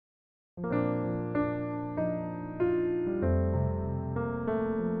My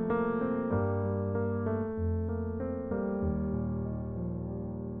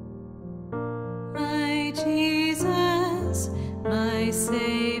Jesus, my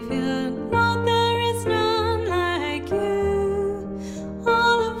Saviour, Lord, there is none like you.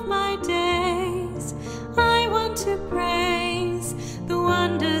 All of my days I want to praise the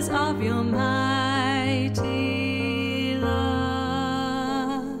wonders of your mighty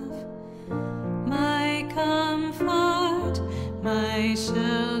love. My comfort, my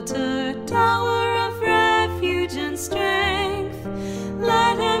shelter, tower of refuge and strength,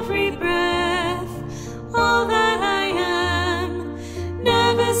 let every breath, all that I am,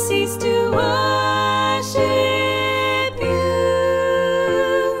 never cease to worship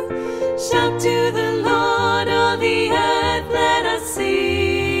you. Shout to the Lord, all the earth, let us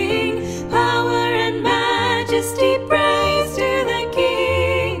sing. Power and majesty, praise to the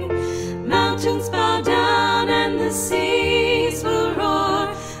King. Mountains bow down and the seas will roar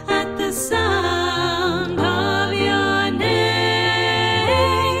at the sound of your name.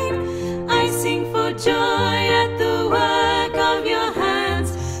 I sing for joy at the work of your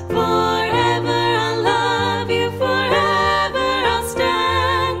hands. Forever I'll love you, forever I'll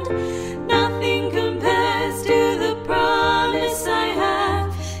stand. Nothing compares to the promise I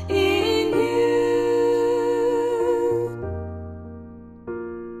have in you.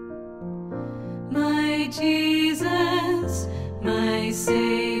 My Jesus, my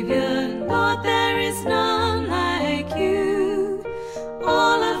Saviour, Lord, there is none like you.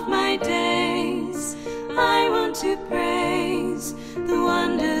 All of my days I want to praise the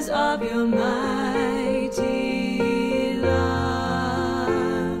wonders of your mighty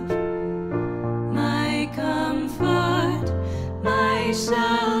love. My comfort, my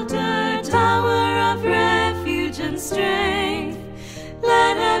shelter, tower of refuge and strength,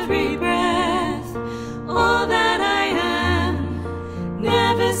 let every breath, all that I am,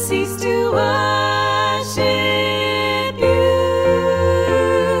 never cease to worship you.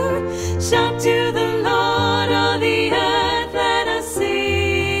 Shout to the Lord, all the earth, let us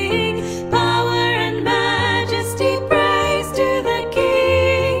sing. Power and majesty, praise to the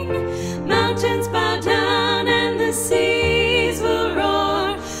King. Mountains bow down and the seas will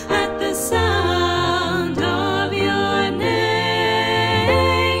roar at the sound of your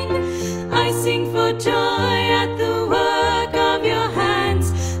name. I sing for joy at the work of your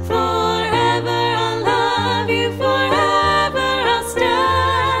hands. Forever I'll love you, forever I'll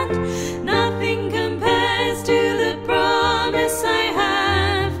stand. Nothing compares to the promise I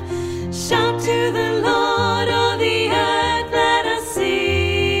have. Shout to the Lord, all the earth, let us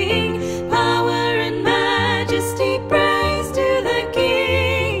sing. Power and majesty, praise to the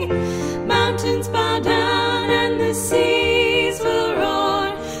King. Mountains bow down and the seas will roar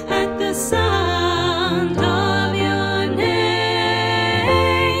at the sound of your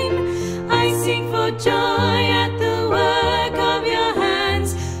name. I sing for joy